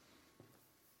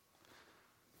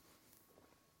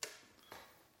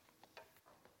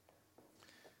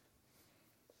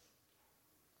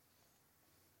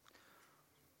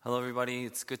Hello, everybody.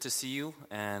 It's good to see you,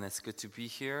 and it's good to be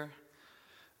here.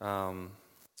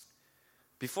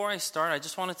 Before I start, I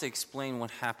just wanted to explain what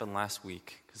happened last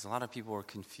week, because a lot of people were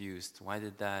confused. Why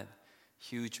did that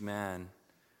huge man,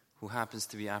 who happens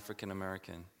to be African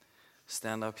American,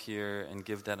 stand up here and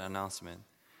give that announcement?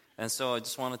 And so I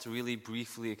just wanted to really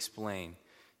briefly explain.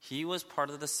 He was part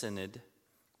of the synod,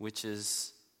 which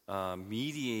is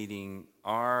mediating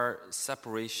our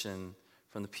separation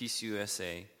from the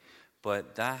PCUSA,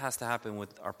 but that has to happen with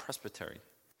our presbytery.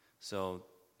 So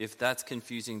if that's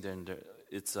confusing, then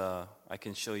it's I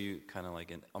can show you kind of like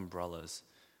in umbrellas.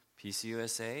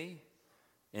 PCUSA,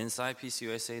 inside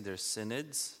PCUSA there's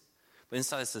synods, but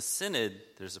inside the synod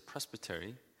there's a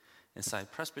presbytery.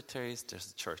 Inside presbyteries there's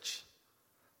the church.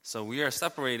 So we are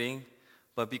separating,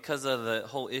 but because of the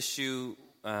whole issue,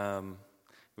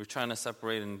 we're trying to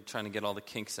separate and trying to get all the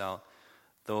kinks out.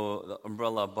 The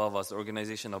umbrella above us, the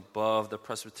organization above the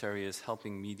presbytery, is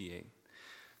helping mediate.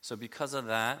 So because of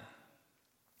that,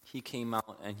 he came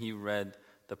out and he read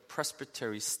the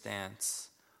presbytery stance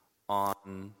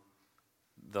on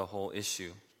the whole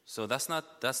issue. So that's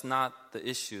not the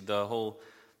issue. The whole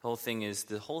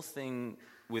thing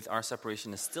with our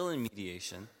separation is still in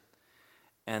mediation,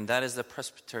 and that is the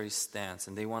presbytery stance.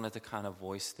 And they wanted to kind of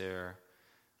voice their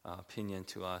opinion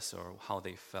to us or how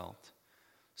they felt.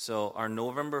 So our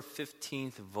November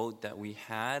 15th vote that we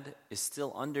had is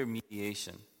still under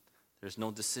mediation. There's no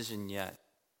decision yet.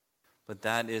 But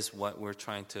that is what we're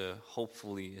trying to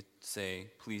hopefully say,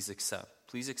 please accept.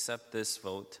 Please accept this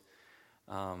vote.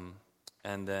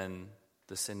 And then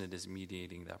the Synod is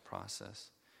mediating that process.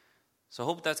 So I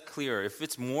hope that's clear. If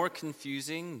it's more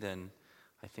confusing, then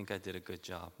I think I did a good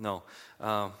job. No,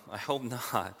 I hope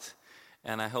not.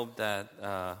 And I hope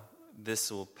that this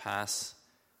will pass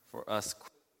for us quickly.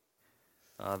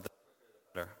 The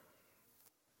better.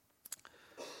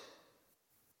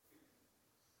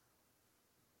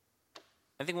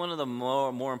 I think one of the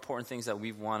more important things that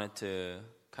we've wanted to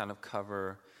kind of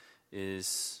cover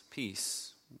is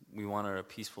peace. We wanted a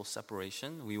peaceful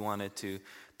separation. We wanted to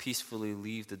peacefully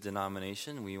leave the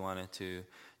denomination. We wanted to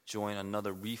join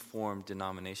another reformed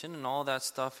denomination, and all that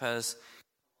stuff has come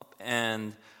up.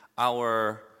 And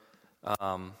our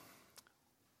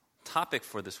topic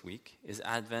for this week is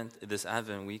Advent. This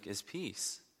Advent week is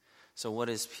peace. So what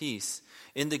is peace?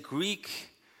 In the Greek,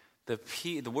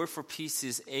 the word for peace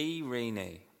is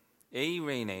eirene,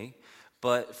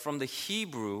 but from the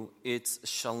Hebrew, it's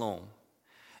shalom.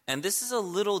 And this is a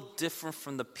little different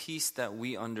from the peace that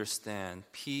we understand.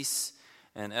 Peace,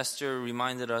 and Esther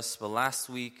reminded us, but last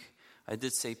week I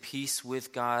did say peace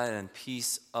with God and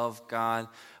peace of God.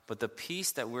 But the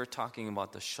peace that we're talking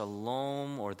about, the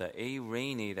shalom or the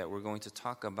eirene that we're going to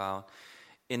talk about,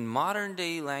 in modern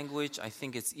day language, I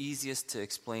think it's easiest to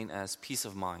explain as peace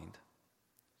of mind.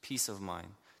 Peace of mind.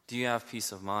 Do you have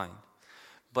peace of mind?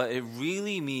 But it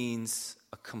really means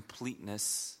a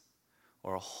completeness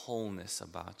or a wholeness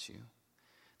about you.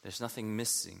 There's nothing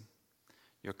missing.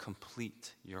 You're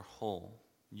complete. You're whole.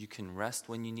 You can rest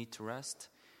when you need to rest.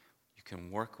 You can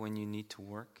work when you need to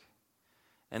work.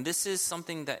 And this is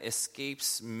something that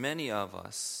escapes many of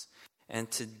us. And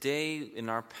today in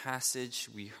our passage,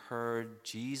 we heard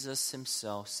Jesus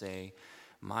himself say,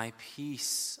 "My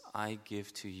peace I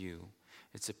give to you."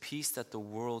 It's a peace that the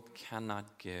world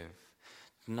cannot give.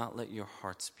 Do not let your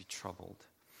hearts be troubled.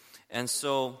 And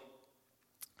so,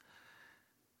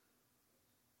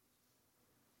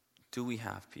 do we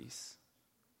have peace?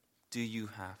 Do you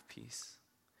have peace?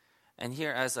 And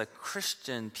here as a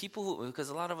Christian, because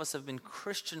a lot of us have been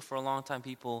Christian for a long time,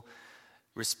 people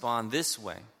respond this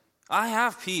way. I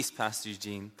have peace, Pastor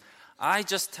Eugene. I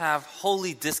just have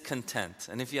holy discontent.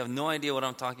 And if you have no idea what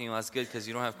I'm talking about, that's good because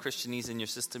you don't have Christianese in your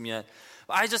system yet.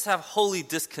 But I just have holy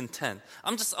discontent.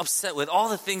 I'm just upset with all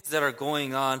the things that are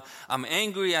going on. I'm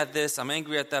angry at this, I'm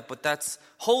angry at that, but that's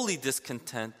holy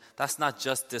discontent. That's not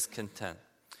just discontent.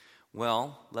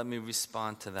 Well, let me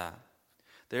respond to that.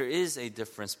 There is a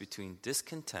difference between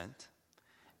discontent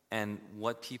and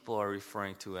what people are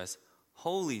referring to as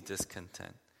holy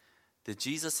discontent. Did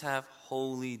Jesus have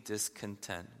holy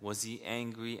discontent? Was he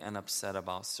angry and upset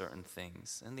about certain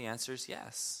things? And the answer is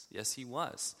yes. Yes, he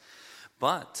was.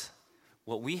 But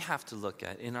what we have to look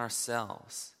at in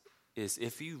ourselves is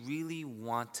if you really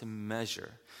want to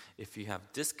measure if you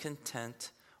have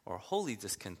discontent or holy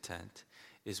discontent,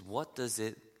 is what does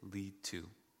it lead to?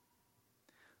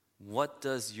 What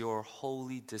does your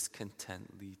holy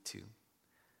discontent lead to?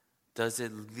 Does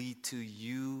it lead to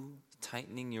you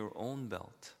tightening your own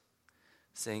belt?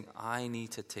 Saying, I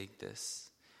need to take this.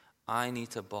 I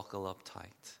need to buckle up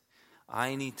tight.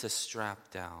 I need to strap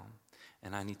down.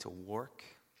 And I need to work.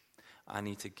 I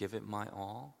need to give it my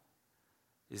all?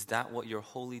 Is that what your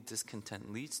holy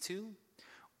discontent leads to?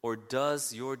 Or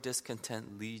does your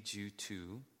discontent lead you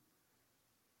to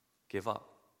give up,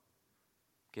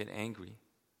 get angry,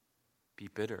 be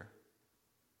bitter,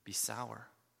 be sour,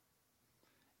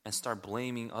 and start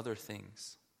blaming other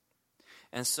things?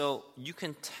 And so you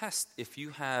can test if you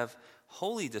have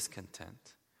holy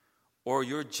discontent, or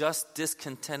you're just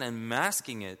discontent and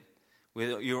masking it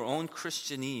with your own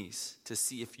Christianese to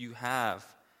see if you have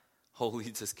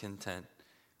holy discontent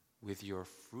with your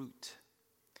fruit.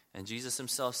 And Jesus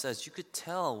himself says, you could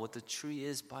tell what the tree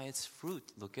is by its fruit.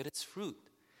 Look at its fruit.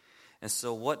 And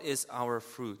so what is our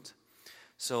fruit?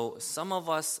 So some of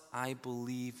us, I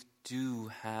believe, do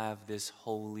have this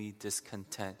holy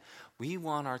discontent. We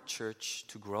want our church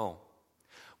to grow.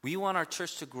 We want our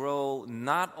church to grow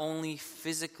not only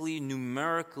physically,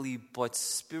 numerically, but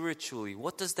spiritually.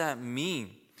 What does that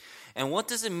mean? And what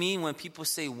does it mean when people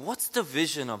say, what's the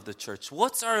vision of the church?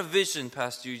 What's our vision,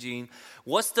 Pastor Eugene?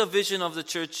 What's the vision of the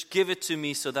church? Give it to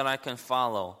me so that I can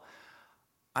follow.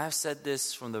 I've said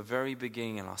this from the very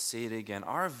beginning, and I'll say it again.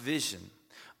 Our vision,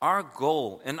 our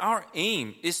goal, and our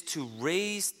aim is to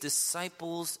raise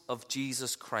disciples of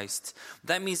Jesus Christ.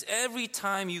 That means every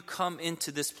time you come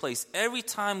into this place, every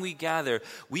time we gather,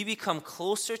 we become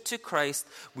closer to Christ,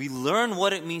 we learn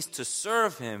what it means to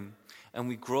serve Him, and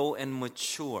we grow and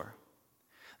mature.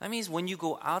 That means when you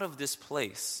go out of this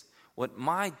place, what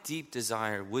my deep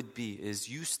desire would be is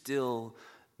you still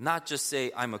not just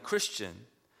say, I'm a Christian,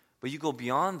 but you go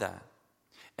beyond that.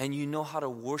 And you know how to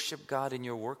worship God in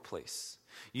your workplace.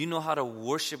 You know how to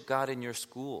worship God in your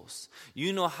schools.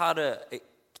 You know how to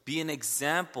be an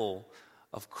example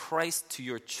of Christ to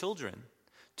your children,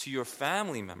 to your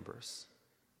family members.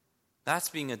 That's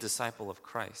being a disciple of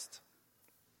Christ.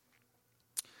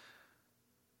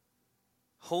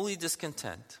 Holy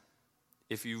discontent,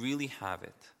 if you really have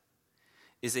it,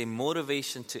 is a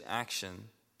motivation to action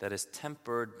that is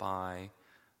tempered by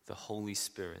the Holy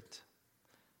Spirit.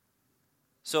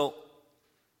 So,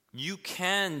 you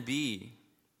can be,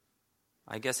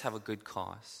 I guess, have a good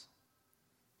cause.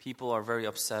 People are very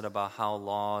upset about how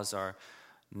laws are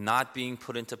not being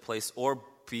put into place or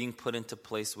being put into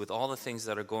place with all the things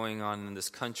that are going on in this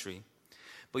country.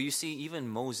 But you see, even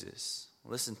Moses,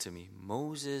 listen to me,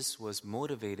 Moses was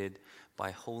motivated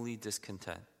by holy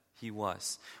discontent. He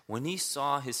was. When he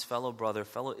saw his fellow brother,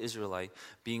 fellow Israelite,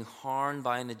 being harmed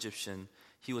by an Egyptian,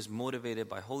 he was motivated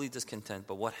by holy discontent.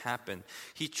 But what happened?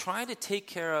 He tried to take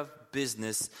care of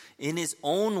business in his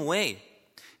own way,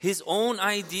 his own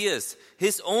ideas,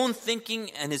 his own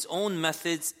thinking, and his own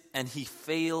methods, and he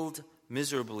failed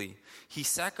miserably. He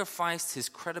sacrificed his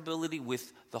credibility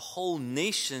with the whole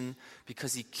nation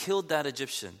because he killed that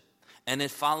Egyptian, and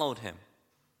it followed him.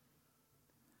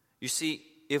 You see,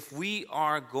 if we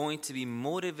are going to be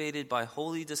motivated by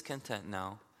holy discontent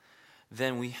now,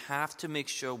 then we have to make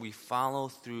sure we follow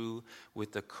through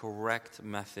with the correct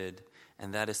method,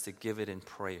 and that is to give it in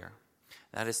prayer.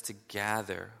 That is to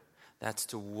gather. That's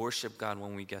to worship God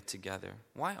when we get together.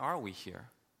 Why are we here?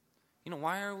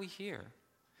 Why are we here?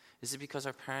 Is it because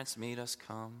our parents made us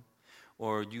come?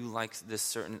 Or you like this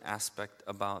certain aspect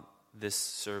about this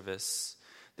service,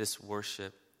 this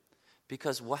worship?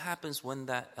 Because what happens when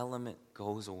that element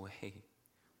goes away?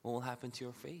 What will happen to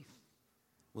your faith?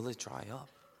 Will it dry up?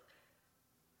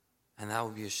 And that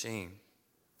would be a shame.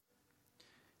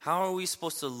 How are we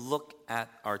supposed to look at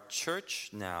our church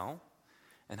now?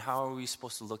 And how are we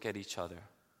supposed to look at each other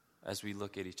as we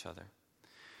look at each other?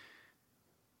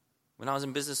 When I was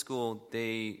in business school,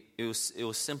 it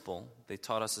was simple. They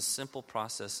taught us a simple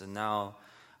process, and now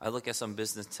I look at some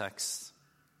business texts.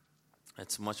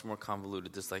 It's much more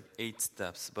convoluted. There's like 8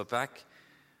 steps.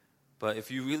 But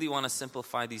if you really want to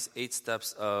simplify these 8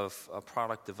 steps of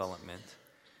product development,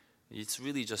 it's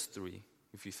really just 3,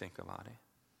 if you think about it.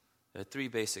 There are 3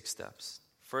 basic steps.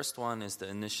 First one is the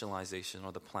initialization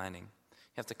or the planning.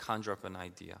 You have to conjure up an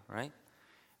idea, right?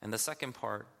 And the second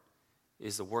part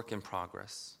is the work in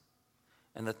progress.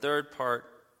 And the third part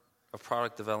of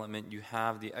product development, you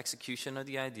have the execution of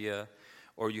the idea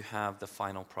or you have the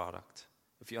final product.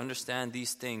 If you understand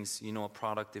these things, you know what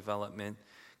product development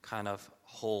kind of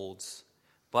holds.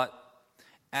 But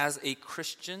as a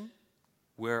Christian,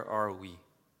 where are we?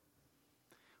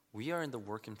 We are in the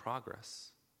work in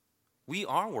progress. We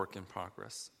are work in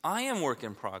progress. I am work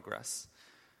in progress.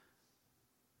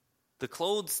 The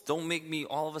clothes don't make me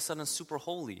all of a sudden super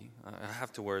holy. I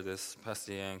have to wear this.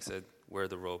 Pastor Yang said, wear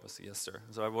the robe. I said, yes, sir.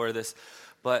 So I wore this.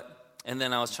 And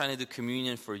then I was trying to do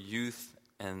communion for youth,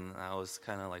 and I was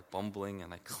kind of like bumbling,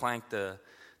 and I clanked the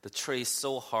the tray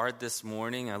so hard this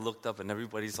morning. I looked up and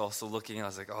everybody's also looking. I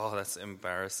was like, oh, that's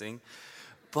embarrassing.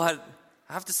 But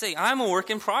I have to say, I'm a work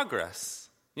in progress.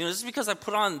 Just because I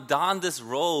don this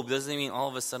robe doesn't mean all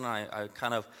of a sudden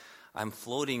I'm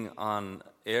floating on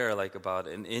air like about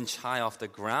an inch high off the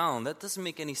ground. That doesn't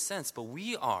make any sense. But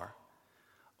we are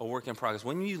a work in progress.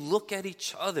 When you look at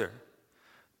each other,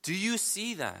 do you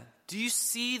see that? Do you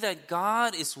see that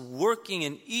God is working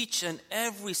in each and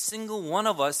every single one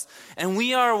of us, and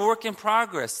we are a work in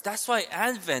progress? That's why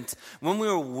Advent, when we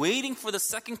were waiting for the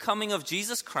second coming of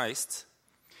Jesus Christ,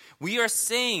 we are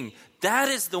saying that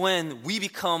is when we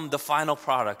become the final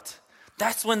product.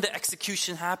 That's when the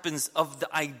execution happens of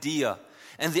the idea.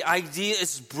 And the idea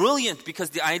is brilliant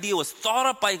because the idea was thought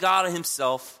up by God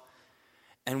Himself,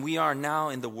 and we are now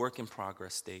in the work in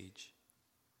progress stage.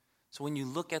 So when you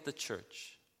look at the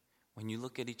church, when you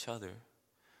look at each other,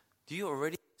 do you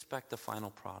already expect the final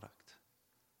product?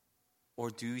 Or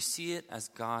do you see it as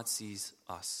God sees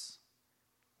us,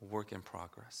 a work in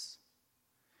progress?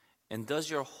 And does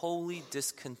your holy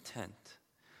discontent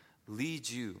lead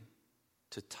you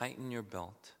to tighten your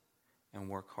belt and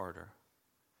work harder,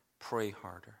 pray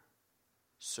harder,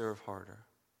 serve harder,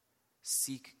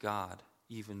 seek God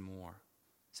even more?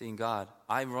 Saying, God,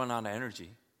 I run out of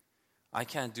energy. I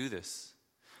can't do this.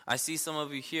 I see some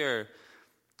of you here,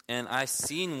 and I've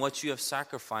seen what you have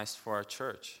sacrificed for our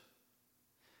church.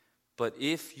 But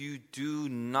if you do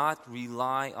not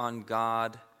rely on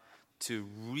God to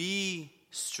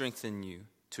re-strengthen you,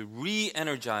 to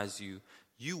re-energize you,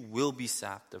 you will be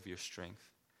sapped of your strength.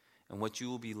 And what you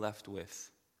will be left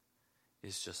with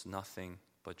is just nothing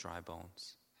but dry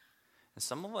bones. And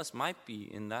some of us might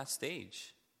be in that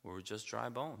stage where we're just dry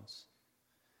bones.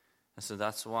 And so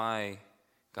that's why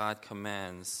God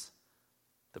commands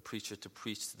the preacher to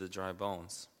preach to the dry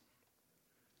bones.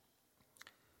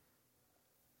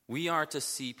 We are to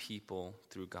see people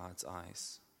through God's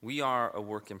eyes. We are a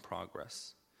work in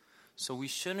progress. So we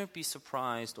shouldn't be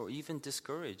surprised or even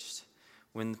discouraged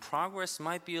when progress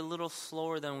might be a little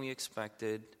slower than we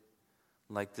expected,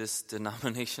 like this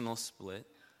denominational split,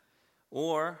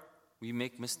 or we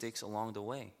make mistakes along the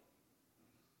way.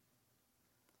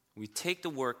 We take the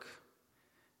work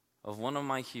of one of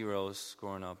my heroes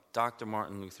growing up, Dr.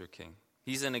 Martin Luther King.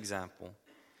 He's an example.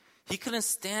 He couldn't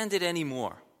stand it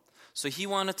anymore, so he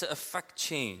wanted to effect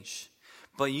change.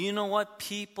 But you know what?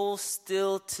 People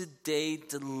still today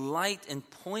delight in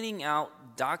pointing out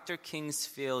Dr. King's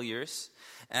failures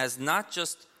as not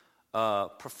just a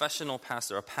professional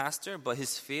pastor, a pastor, but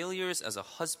his failures as a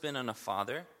husband and a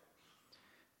father.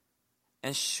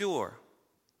 And sure,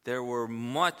 there were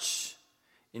much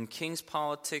in King's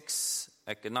politics,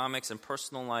 economics, and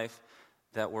personal life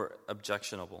that were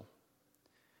objectionable.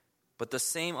 But the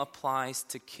same applies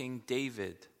to King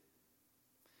David.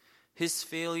 His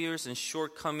failures and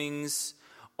shortcomings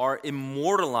are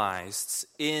immortalized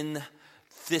in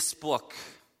this book.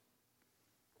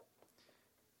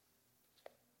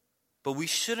 But we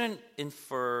shouldn't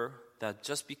infer that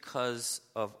just because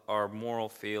of our moral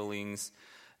failings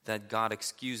that God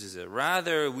excuses it.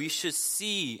 Rather, we should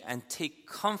see and take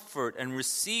comfort and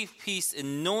receive peace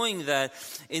in knowing that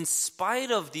in spite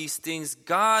of these things,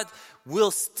 God will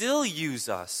still use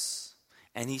us.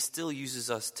 And He still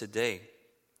uses us today.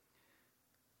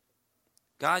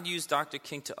 God used Dr.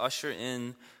 King to usher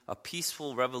in a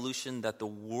peaceful revolution that the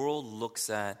world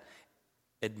looks at,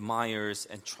 admires,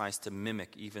 and tries to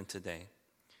mimic even today.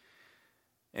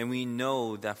 And we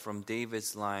know that from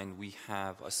David's line, we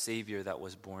have a Savior that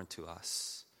was born to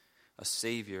us. A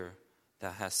Savior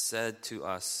that has said to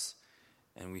us,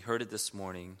 and we heard it this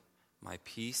morning, my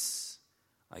peace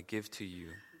I give to you.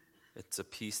 It's a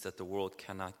peace that the world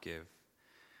cannot give.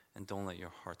 And don't let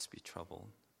your hearts be troubled.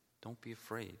 Don't be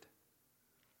afraid.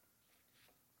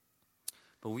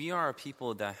 But we are a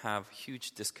people that have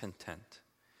huge discontent.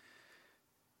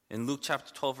 In Luke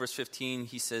chapter 12, verse 15,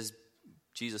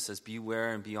 Jesus says,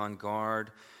 beware and be on guard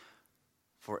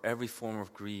for every form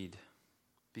of greed.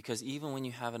 Because even when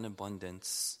you have an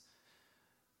abundance,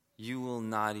 you will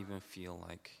not even feel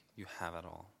like you have it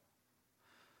all.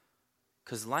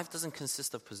 Because life doesn't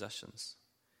consist of possessions.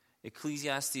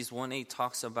 Ecclesiastes 1:8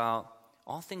 talks about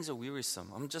all things are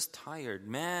wearisome. I'm just tired.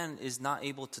 Man is not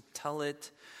able to tell it.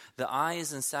 The eye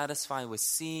isn't satisfied with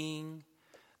seeing.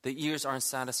 The ears aren't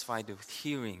satisfied with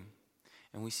hearing.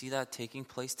 And we see that taking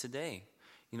place today.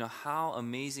 How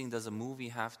amazing does a movie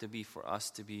have to be for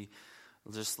us to be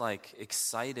just like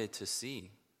excited to see?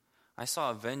 I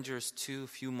saw Avengers 2 a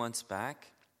few months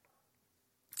back,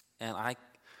 and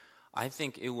I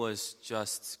think it was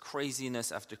just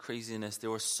craziness after craziness. There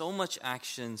was so much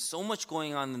action, so much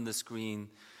going on in the screen.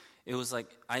 It was like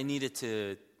I needed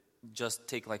to just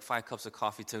take like 5 cups of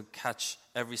coffee to catch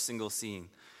every single scene.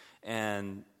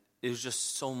 And it was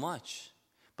just so much.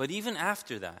 But even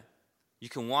after that, you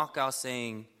can walk out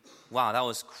saying, wow, that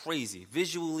was crazy,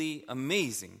 visually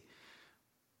amazing.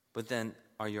 But then,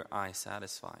 are your eyes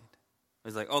satisfied?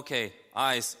 It's like, okay,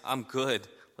 eyes, I'm good.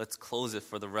 Let's close it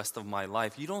for the rest of my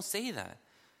life. You don't say that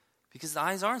because the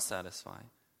eyes aren't satisfied.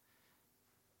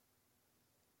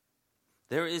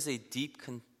 There is a deep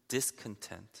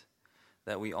discontent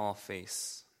that we all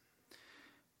face.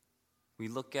 We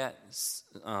look at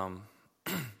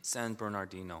San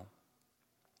Bernardino.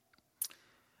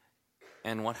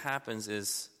 And what happens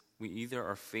is we either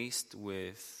are faced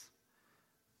with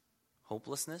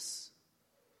hopelessness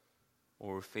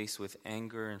or we're faced with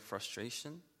anger and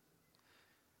frustration,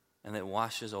 and it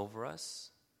washes over us,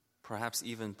 perhaps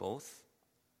even both.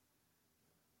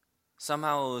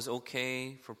 Somehow it was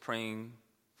okay for praying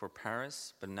for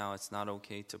Paris, but now it's not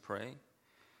okay to pray.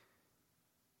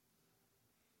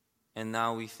 And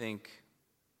now we think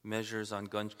measures on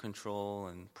gun control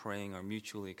and praying are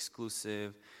mutually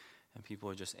exclusive, and people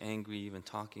are just angry even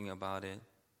talking about it.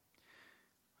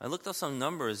 I looked up some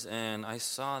numbers and I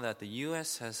saw that the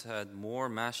U.S. has had more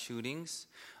mass shootings.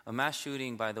 A mass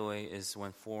shooting, by the way, is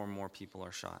when 4 or more people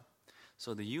are shot.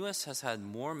 So the U.S. has had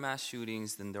more mass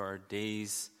shootings than there are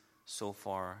days so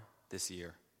far this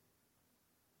year.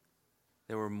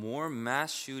 There were more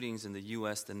mass shootings in the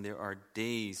U.S. than there are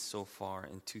days so far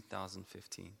in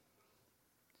 2015.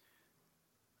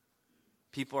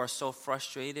 People are so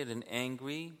frustrated and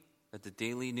angry that the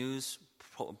Daily News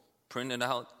printed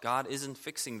out, God isn't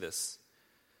fixing this.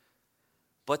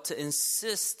 But to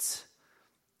insist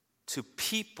to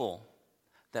people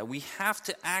that we have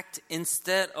to act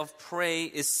instead of pray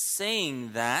is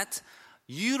saying that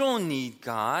you don't need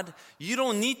God. You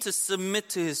don't need to submit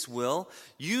to His will.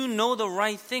 You know the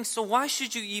right thing, so why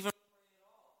should you even pray at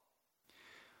all?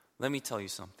 Let me tell you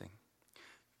something.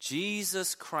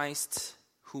 Jesus Christ,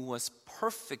 who was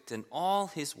perfect in all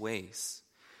His ways,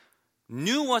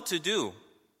 knew what to do,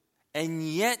 and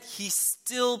yet He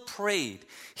still prayed.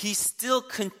 He still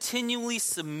continually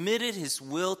submitted His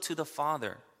will to the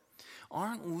Father.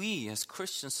 Aren't we as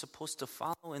Christians supposed to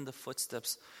follow in the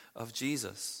footsteps of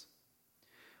Jesus?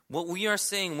 What we are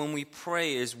saying when we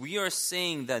pray is we are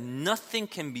saying that nothing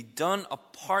can be done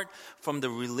apart from the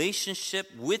relationship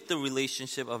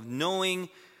of knowing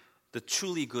the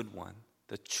truly good one,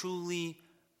 the truly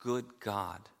good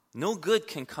God. No good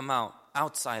can come out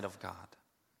outside of God.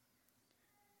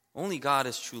 Only God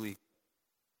is truly.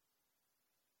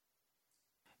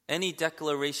 Any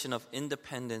declaration of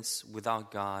independence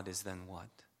without God is then what?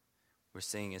 We're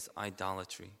saying it's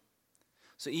idolatry.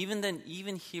 So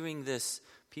even hearing this,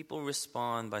 people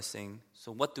respond by saying,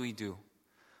 so what do we do?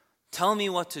 Tell me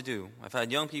what to do. I've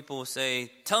had young people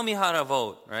say, tell me how to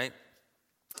vote, right?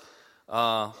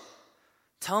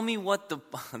 Tell me what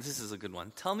this is a good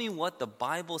one. Tell me what the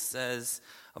Bible says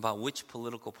about which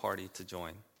political party to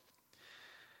join.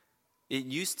 It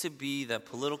used to be that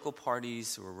political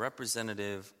parties were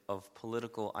representative of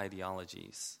political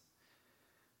ideologies.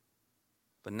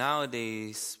 But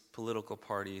nowadays, political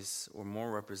parties are more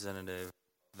representative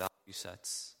of value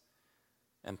sets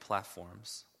and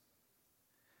platforms.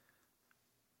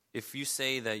 If you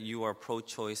say that you are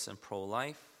pro-choice and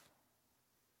pro-life,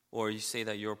 or you say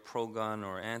that you're pro-gun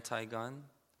or anti-gun,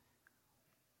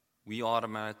 we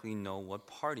automatically know what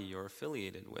party you're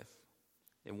affiliated with.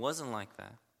 It wasn't like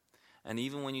that. And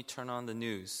even when you turn on the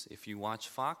news, if you watch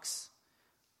Fox,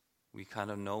 we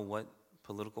kind of know what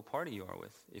political party you are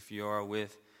with. If you are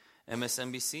with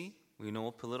MSNBC, we know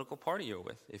what political party you're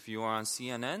with. If you are on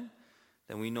CNN,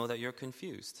 then we know that you're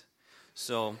confused.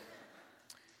 So,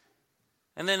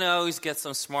 and then I always get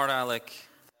some smart aleck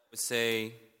that would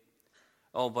say,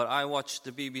 oh, but I watch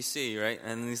the BBC, right?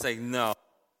 And he's like, no.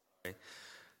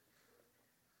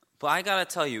 But I gotta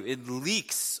tell you, it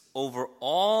leaks over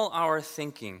all our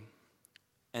thinking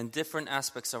and different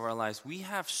aspects of our lives. We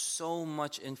have so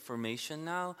much information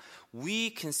now. We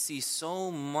can see so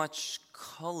much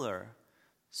color,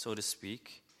 so to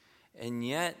speak. And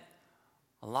yet,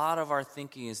 a lot of our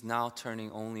thinking is now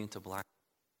turning only into black.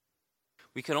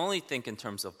 We can only think in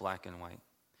terms of black and white.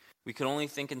 We can only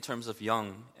think in terms of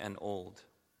young and old.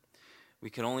 We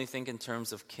can only think in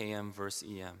terms of KM versus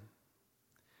EM.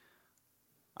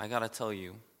 I gotta tell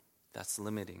you, that's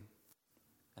limiting.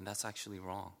 And that's actually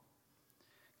wrong.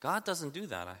 God doesn't do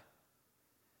that.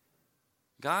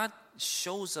 God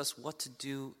shows us what to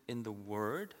do in the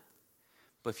Word,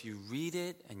 but if you read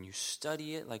it and you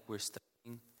study it like we're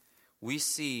studying, we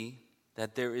see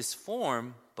that there is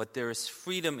form, but there is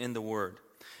freedom in the Word.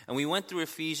 And we went through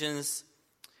Ephesians.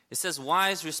 It says,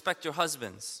 wives, respect your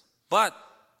husbands. But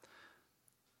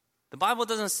the Bible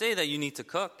doesn't say that you need to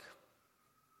cook.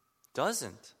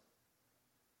 Doesn't.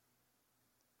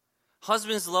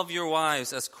 Husbands, love your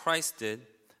wives as Christ did,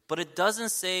 but it doesn't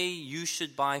say you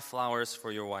should buy flowers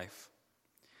for your wife.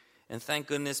 And thank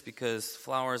goodness, because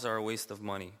flowers are a waste of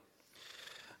money.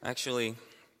 Actually,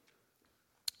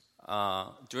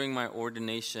 during my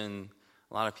ordination,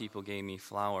 a lot of people gave me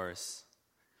flowers,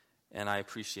 and I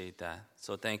appreciate that.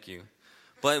 So thank you.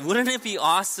 But wouldn't it be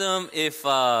awesome if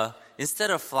instead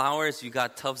of flowers, you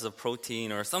got tubs of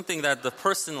protein or something that the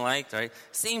person liked, right?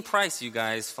 Same price, you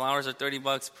guys. Flowers are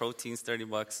 $30, protein's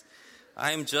 $30.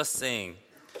 I'm just saying.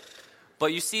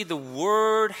 But you see, the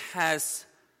word has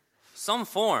some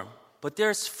form, but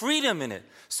there's freedom in it.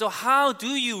 So how do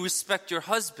you respect your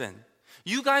husband?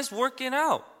 You guys work it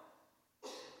out,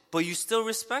 but you still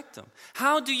respect him.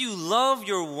 How do you love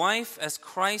your wife as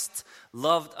Christ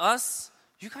loved us?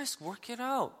 You guys work it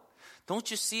out.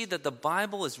 Don't you see that the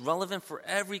Bible is relevant for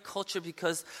every culture,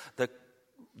 because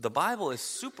the Bible is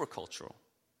super cultural.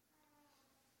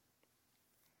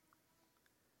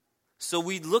 So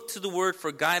we look to the Word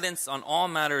for guidance on all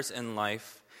matters in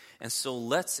life. And so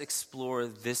let's explore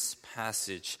this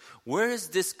passage. Where is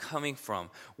this coming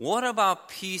from? What about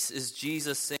peace is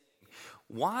Jesus saying?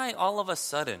 Why all of a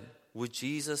sudden would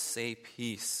Jesus say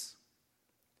peace?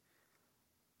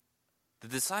 The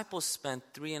disciples spent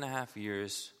 3.5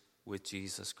 years with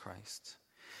Jesus Christ.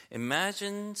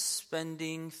 Imagine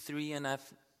spending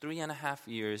 3.5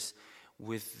 years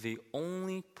with the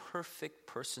only perfect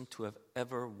person to have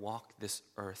ever walked this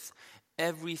earth.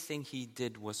 Everything he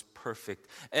did was perfect.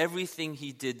 Everything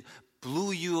he did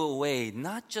blew you away,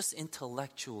 not just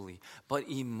intellectually, but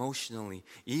emotionally,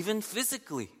 even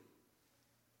physically.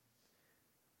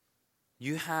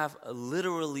 You have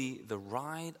literally the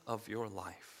ride of your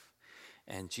life.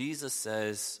 And Jesus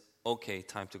says, okay,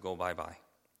 time to go bye-bye.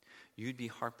 You'd be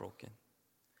heartbroken.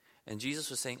 And Jesus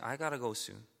was saying, I got to go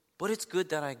soon. But it's good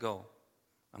that I go.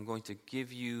 I'm going to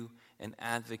give you an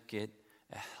advocate,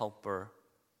 a helper,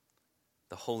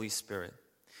 the Holy Spirit.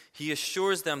 He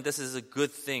assures them this is a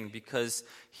good thing because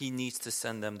he needs to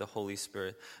send them the Holy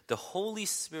Spirit. The Holy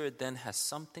Spirit then has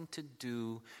something to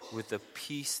do with the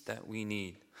peace that we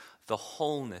need, the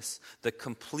wholeness, the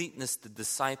completeness the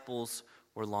disciples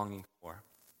were longing for.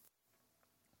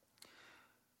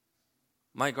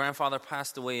 My grandfather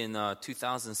passed away in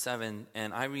 2007,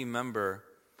 and I remember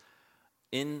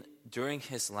during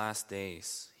his last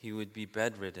days, he would be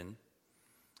bedridden,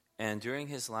 and during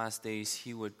his last days,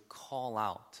 he would call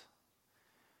out.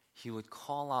 He would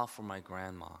call out for my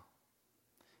grandma.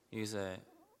 He would say,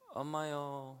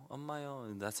 "Amayo, Amayo,"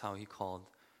 and that's how he called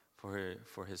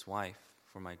for his wife,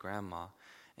 for my grandma,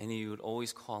 and he would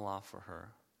always call out for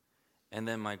her. And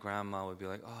then my grandma would be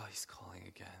like, "Oh, he's calling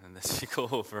again," and then she'd go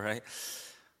over, right?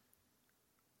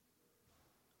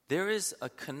 There is a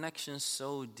connection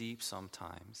so deep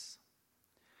sometimes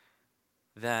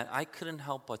that I couldn't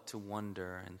help but to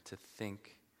wonder and to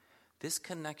think, this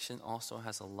connection also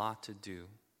has a lot to do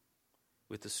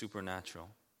with the supernatural.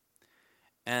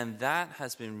 And that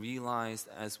has been realized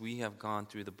as we have gone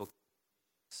through the book of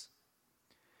Ephesians.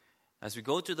 As we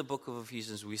go through the book of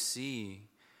Ephesians, we see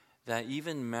that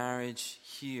even marriage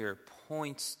here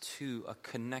points to a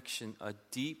connection, a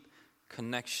deep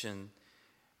connection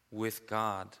with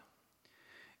God.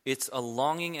 It's a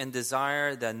longing and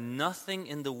desire that nothing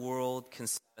in the world can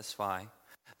satisfy.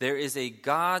 There is a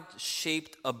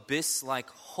God-shaped abyss-like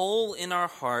hole in our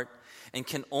heart and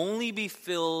can only be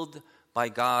filled by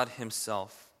God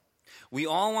Himself. We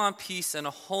all want peace and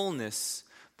a wholeness,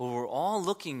 but we're all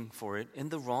looking for it in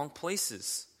the wrong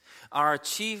places. Our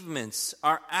achievements,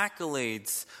 our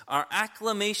accolades, our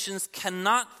acclamations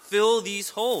cannot fill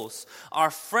these holes. Our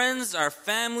friends, our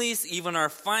families, even our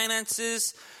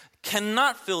finances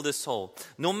cannot fill this hole.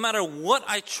 No matter what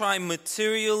I try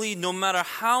materially, no matter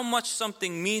how much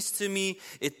something means to me,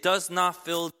 it does not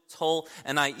fill this hole.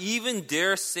 And I even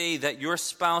dare say that your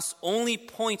spouse only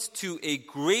points to a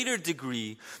greater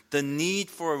degree the need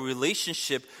for a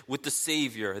relationship with the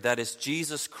Savior, that is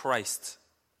Jesus Christ.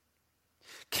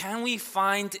 Can we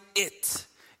find it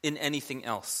in anything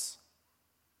else?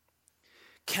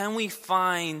 Can we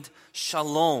find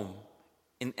shalom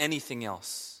in anything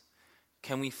else?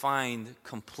 Can we find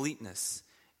completeness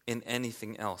in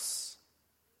anything else?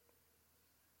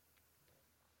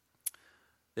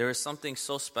 There is something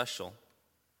so special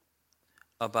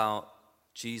about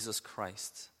Jesus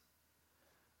Christ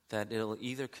that it'll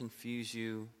either confuse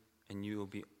you and you will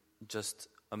be just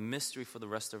a mystery for the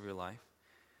rest of your life,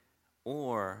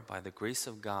 or by the grace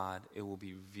of God, it will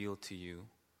be revealed to you.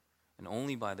 And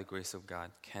only by the grace of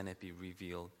God can it be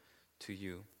revealed to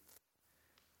you.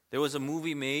 There was a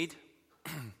movie made.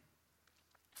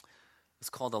 It's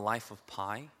called The Life of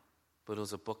Pi, but it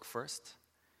was a book first.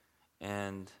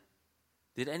 And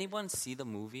did anyone see the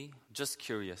movie? Just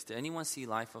curious. Did anyone see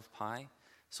Life of Pi?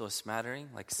 So a smattering,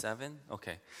 like 7?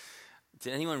 Okay.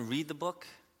 Did anyone read the book?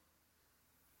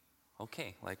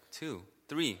 Okay, like 2,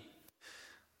 3.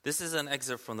 This is an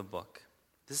excerpt from the book.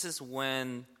 This is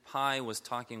when Pi was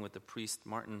talking with the priest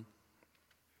Martin.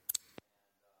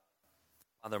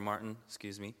 Father Martin,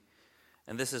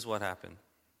 and this is what happened.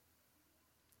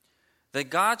 That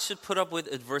God should put up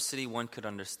with adversity one could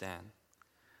understand.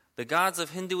 The gods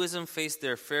of Hinduism faced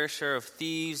their fair share of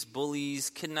thieves, bullies,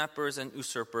 kidnappers, and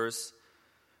usurpers.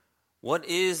 What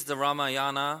is the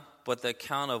Ramayana but the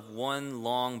account of one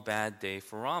long bad day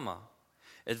for Rama?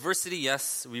 Adversity,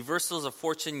 yes. Reversals of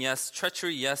fortune, yes.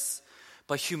 Treachery, yes.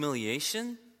 But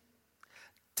humiliation?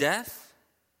 Death?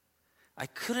 I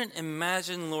couldn't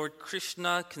imagine Lord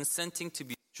Krishna consenting to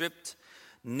be stripped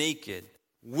naked,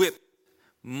 whipped,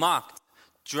 mocked,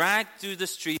 dragged through the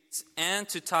streets, and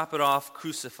to top it off,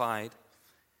 crucified,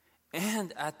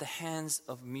 and at the hands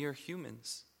of mere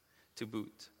humans to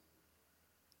boot.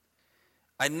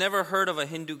 I'd never heard of a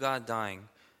Hindu god dying.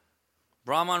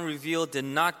 Brahman revealed did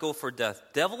not go for death.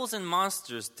 Devils and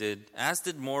monsters did, as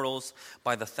did mortals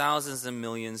by the thousands and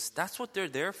millions. That's what they're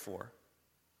there for.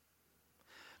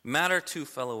 Matter too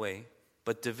fell away,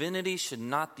 but divinity should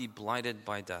not be blighted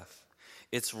by death.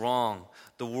 It's wrong.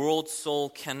 The world's soul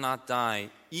cannot die,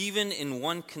 even in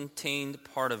one contained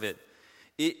part of it.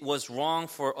 It was wrong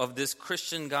of this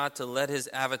Christian God to let his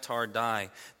avatar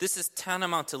die. This is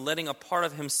tantamount to letting a part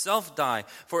of himself die.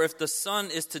 For if the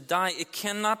Son is to die, it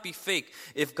cannot be fake.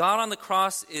 If God on the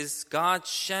cross is God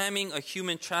shamming a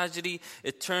human tragedy,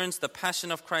 it turns the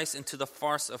passion of Christ into the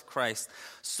farce of Christ.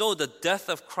 So the death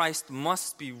of Christ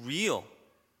must be real.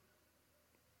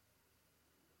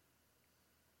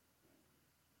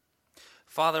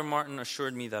 Father Martin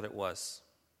assured me that it was.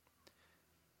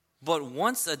 But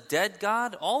once a dead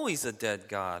God, always a dead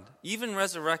God, even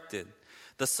resurrected.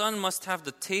 The Son must have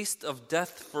the taste of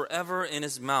death forever in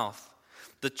his mouth.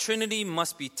 The Trinity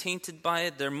must be tainted by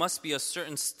it. There must be a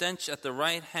certain stench at the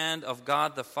right hand of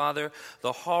God the Father.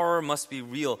 The horror must be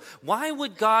real. Why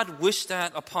would God wish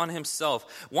that upon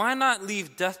himself? Why not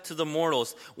leave death to the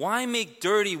mortals? Why make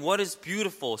dirty what is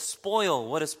beautiful, spoil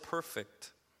what is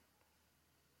perfect?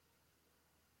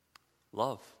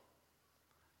 Love.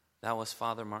 That was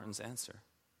Father Martin's answer.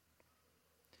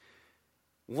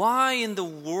 Why in the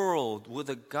world would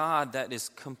a God that is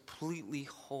completely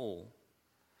whole,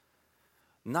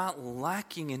 not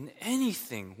lacking in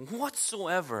anything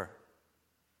whatsoever,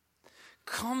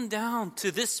 come down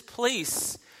to this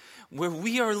place where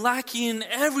we are lacking in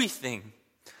everything,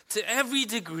 to every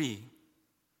degree,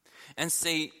 and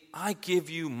say, I give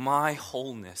you my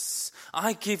wholeness.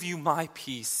 I give you my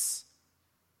peace.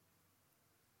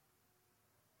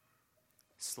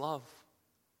 It's love.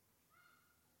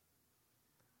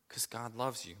 Because God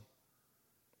loves you.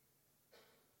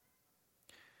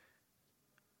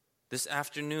 This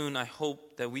afternoon, I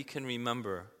hope that we can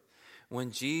remember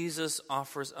when Jesus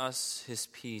offers us his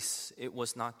peace, it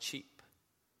was not cheap.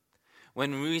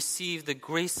 When we receive the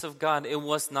grace of God, it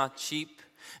was not cheap.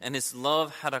 And his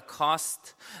love had a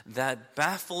cost that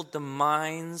baffled the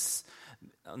minds,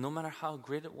 no matter how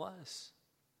great it was.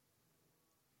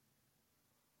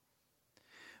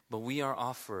 But we are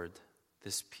offered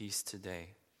this peace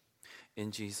today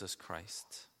in Jesus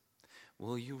Christ.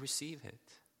 Will you receive it?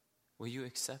 Will you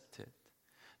accept it?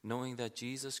 Knowing that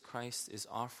Jesus Christ is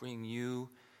offering you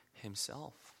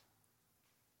himself.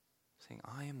 Saying,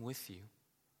 I am with you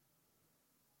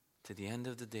to the end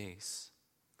of the days.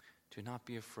 Do not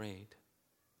be afraid.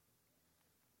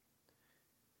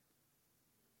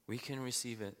 We can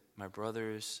receive it, my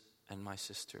brothers and my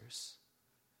sisters.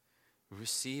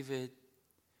 Receive it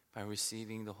by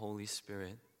receiving the Holy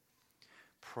Spirit.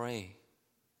 Pray,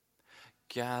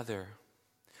 gather,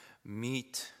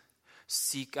 meet,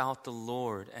 seek out the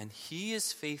Lord, and he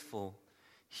is faithful.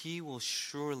 He will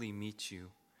surely meet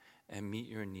you and meet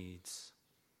your needs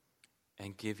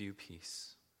and give you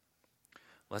peace.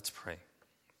 Let's pray.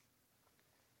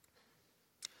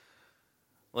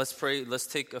 Let's pray. Let's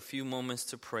take a few moments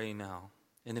to pray now.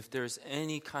 And if there's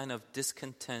any kind of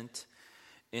discontent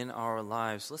in our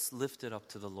lives, let's lift it up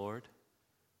to the Lord.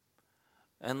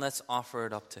 And let's offer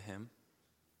it up to him.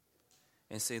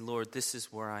 And say, Lord, this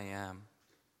is where I am.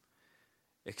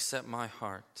 Accept my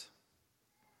heart.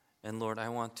 And Lord, I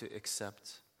want to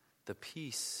accept the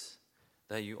peace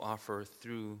that you offer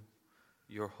through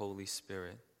your Holy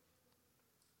Spirit.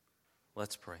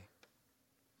 Let's pray.